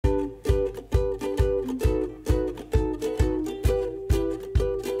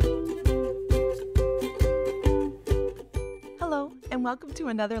welcome to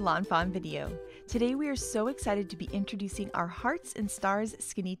another lawnfawn video. Today we are so excited to be introducing our Hearts and Stars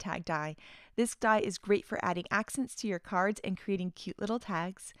Skinny Tag die. This die is great for adding accents to your cards and creating cute little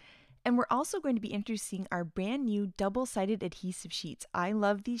tags. And we're also going to be introducing our brand new double-sided adhesive sheets. I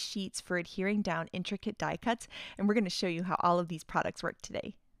love these sheets for adhering down intricate die cuts, and we're going to show you how all of these products work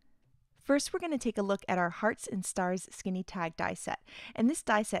today. First, we're going to take a look at our Hearts and Stars Skinny Tag die set. And this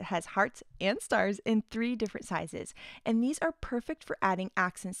die set has hearts and stars in 3 different sizes. And these are perfect for adding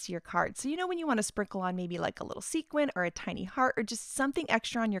accents to your card. So you know when you want to sprinkle on maybe like a little sequin or a tiny heart or just something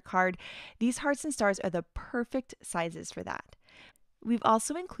extra on your card, these hearts and stars are the perfect sizes for that. We've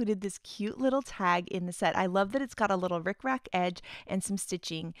also included this cute little tag in the set. I love that it's got a little rickrack edge and some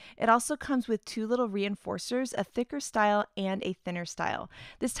stitching. It also comes with 2 little reinforcers, a thicker style and a thinner style.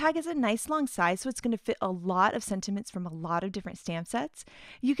 This tag is a nice long size, so it's going to fit a lot of sentiments from a lot of different stamp sets.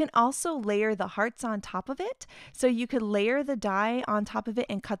 You can also layer the hearts on top of it. So you could layer the die on top of it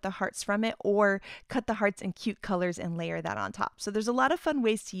and cut the hearts from it, or cut the hearts in cute colors and layer that on top. So there's a lot of fun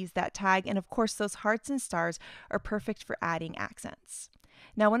ways to use that tag, and of course those hearts and stars are perfect for adding accents.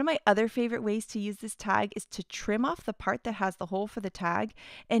 Now, one of my other favorite ways to use this tag is to trim off the part that has the hole for the tag.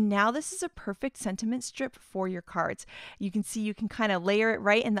 And now this is a perfect sentiment strip for your cards. You can see you can kind of layer it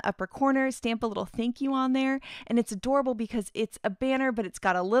right in the upper corner, stamp a little thank you on there. And it's adorable because it's a banner, but it's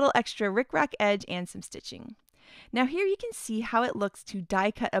got a little extra rickrack edge and some stitching. Now here you can see how it looks to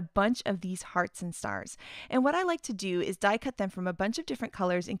die cut a bunch of these hearts and stars. And what I like to do is die cut them from a bunch of different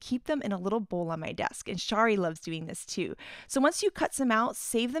colors and keep them in a little bowl on my desk. And Shari loves doing this too. So once you cut some out,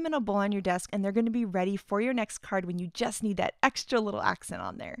 save them in a bowl on your desk and they're going to be ready for your next card when you just need that extra little accent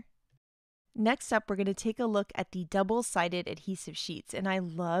on there. Next up, we're going to take a look at the double-sided adhesive sheets, and I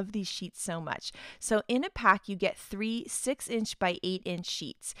love these sheets so much. So in a pack, you get 3 6-inch by 8-inch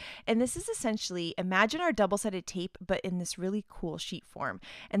sheets, and this is essentially, imagine our double-sided tape, but in this really cool sheet form.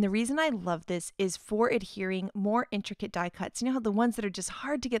 And the reason I love this is for adhering more intricate die cuts. You know how the ones that are just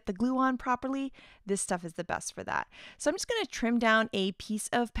hard to get the glue on properly? This stuff is the best for that. So I'm just going to trim down a piece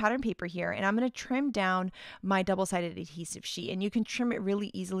of pattern paper here, and I'm going to trim down my double-sided adhesive sheet, and you can trim it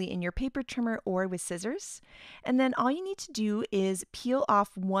really easily in your paper trimmer or with scissors. And then all you need to do is peel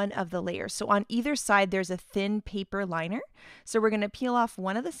off one of the layers. So on either side there's a thin paper liner. So we're going to peel off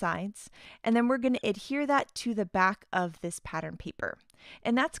one of the sides, and then we're going to adhere that to the back of this pattern paper.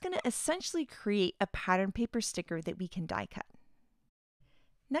 And that's going to essentially create a pattern paper sticker that we can die cut.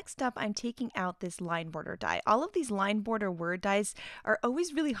 Next up, I'm taking out this line border die. All of these line border word dies are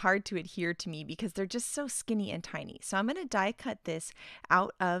always really hard to adhere to me because they're just so skinny and tiny. So I'm going to die cut this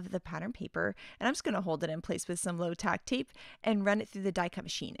out of the pattern paper, and I'm just going to hold it in place with some low tack tape and run it through the die cut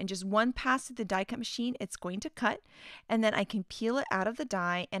machine. And just one pass through the die cut machine, it's going to cut, and then I can peel it out of the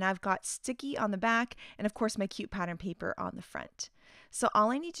die, and I've got sticky on the back and of course my cute pattern paper on the front. So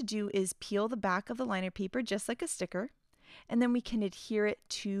all I need to do is peel the back of the liner paper just like a sticker, and then we can adhere it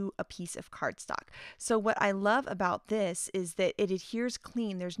to a piece of cardstock. So what I love about this is that it adheres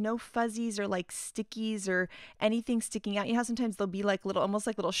clean. There's no fuzzies or like stickies or anything sticking out. You know how sometimes there'll be like little, almost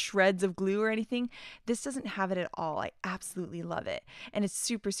like little shreds of glue or anything? This doesn't have it at all. I absolutely love it. And it's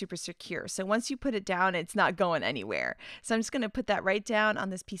super, super secure. So once you put it down, it's not going anywhere. So I'm just going to put that right down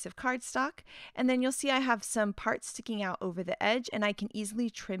on this piece of cardstock. And then you'll see I have some parts sticking out over the edge, and I can easily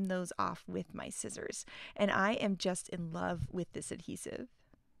trim those off with my scissors. And I am just in love with this adhesive.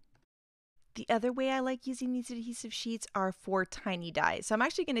 The other way I like using these adhesive sheets are for tiny dies. So I'm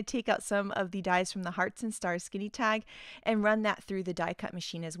actually going to take out some of the dies from the Hearts and Stars Skinny Tag and run that through the die cut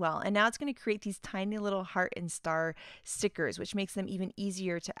machine as well. And now it's going to create these tiny little heart and star stickers, which makes them even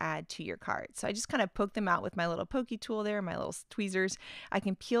easier to add to your card. So I just kind of poke them out with my little pokey tool there, my little tweezers. I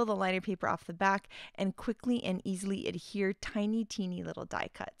can peel the liner paper off the back and quickly and easily adhere tiny, teeny little die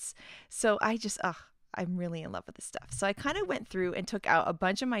cuts. So I'm really in love with this stuff. So I kind of went through and took out a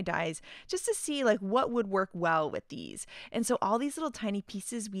bunch of my dies just to see like what would work well with these. And so all these little tiny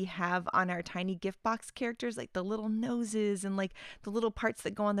pieces we have on our tiny gift box characters, like the little noses and like the little parts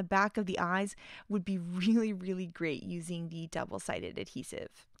that go on the back of the eyes, would be really, really great using the double-sided adhesive.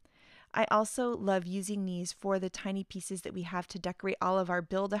 I also love using these for the tiny pieces that we have to decorate all of our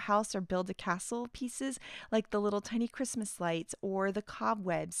build a house or build a castle pieces, like the little tiny Christmas lights or the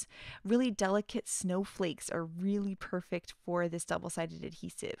cobwebs. Really delicate snowflakes are really perfect for this double-sided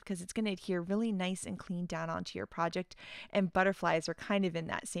adhesive because it's going to adhere really nice and clean down onto your project. And butterflies are kind of in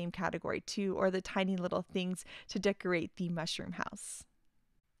that same category too, or the tiny little things to decorate the mushroom house.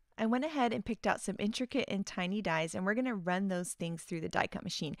 I went ahead and picked out some intricate and tiny dies, and we're going to run those things through the die cut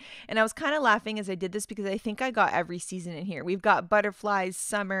machine. And I was kind of laughing as I did this because I think I got every season in here. We've got butterflies,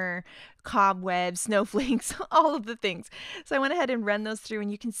 summer, cobwebs, snowflakes, all of the things. So I went ahead and run those through,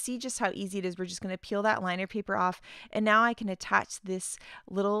 and you can see just how easy it is. We're just going to peel that liner paper off, and now I can attach this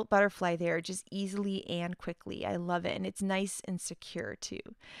little butterfly there just easily and quickly. I love it, and it's nice and secure too.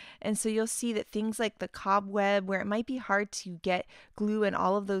 And so you'll see that things like the cobweb, where it might be hard to get glue in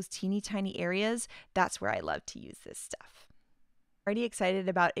all of those teeny tiny areas, that's where I love to use this stuff. Already excited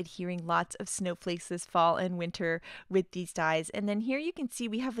about adhering lots of snowflakes this fall and winter with these dies. And then here you can see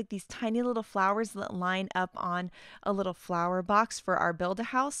we have like these tiny little flowers that line up on a little flower box for our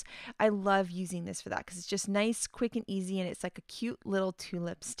Build-A-House. I love using this for that because it's just nice, quick, and easy, and it's like a cute little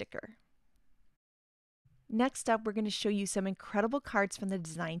tulip sticker. Next up, we're going to show you some incredible cards from the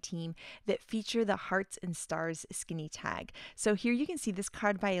design team that feature the Hearts and Stars skinny tag. So here you can see this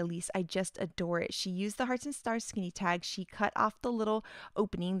card by Elise. I just adore it. She used the Hearts and Stars skinny tag. She cut off the little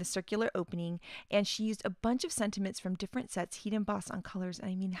opening, the circular opening, and she used a bunch of sentiments from different sets, heat embossed on colors.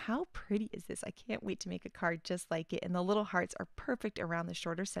 And I mean, how pretty is this? I can't wait to make a card just like it. And the little hearts are perfect around the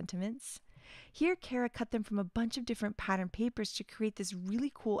shorter sentiments. Here, Kara cut them from a bunch of different pattern papers to create this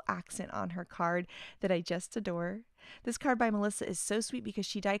really cool accent on her card that I just adore. This card by Melissa is so sweet because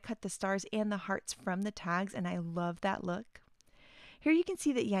she die cut the stars and the hearts from the tags, and I love that look. Here you can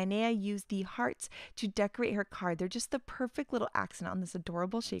see that Yainea used the hearts to decorate her card. They're just the perfect little accent on this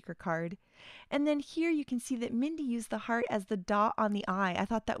adorable shaker card. And then here you can see that Mindy used the heart as the dot on the eye. I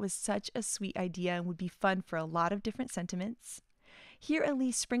thought that was such a sweet idea and would be fun for a lot of different sentiments. Here,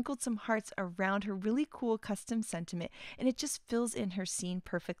 Elise sprinkled some hearts around her really cool custom sentiment, and it just fills in her scene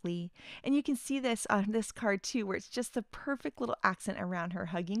perfectly. And you can see this on this card too, where it's just the perfect little accent around her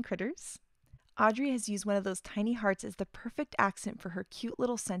hugging critters. Audrey has used one of those tiny hearts as the perfect accent for her cute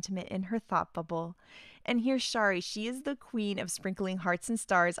little sentiment in her thought bubble. And here's Shari. She is the queen of sprinkling hearts and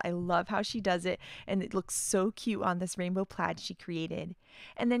stars. I love how she does it, and it looks so cute on this rainbow plaid she created.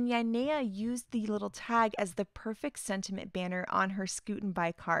 And then Yainea used the little tag as the perfect sentiment banner on her Scoot and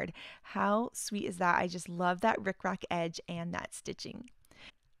Buy card. How sweet is that? I just love that rickrack edge and that stitching.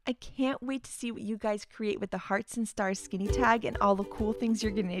 I can't wait to see what you guys create with the Hearts and Stars skinny tag and all the cool things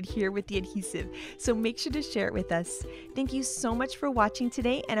you're going to adhere with the adhesive. So make sure to share it with us. Thank you so much for watching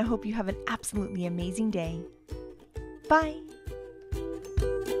today, and I hope you have an absolutely amazing day. Bye!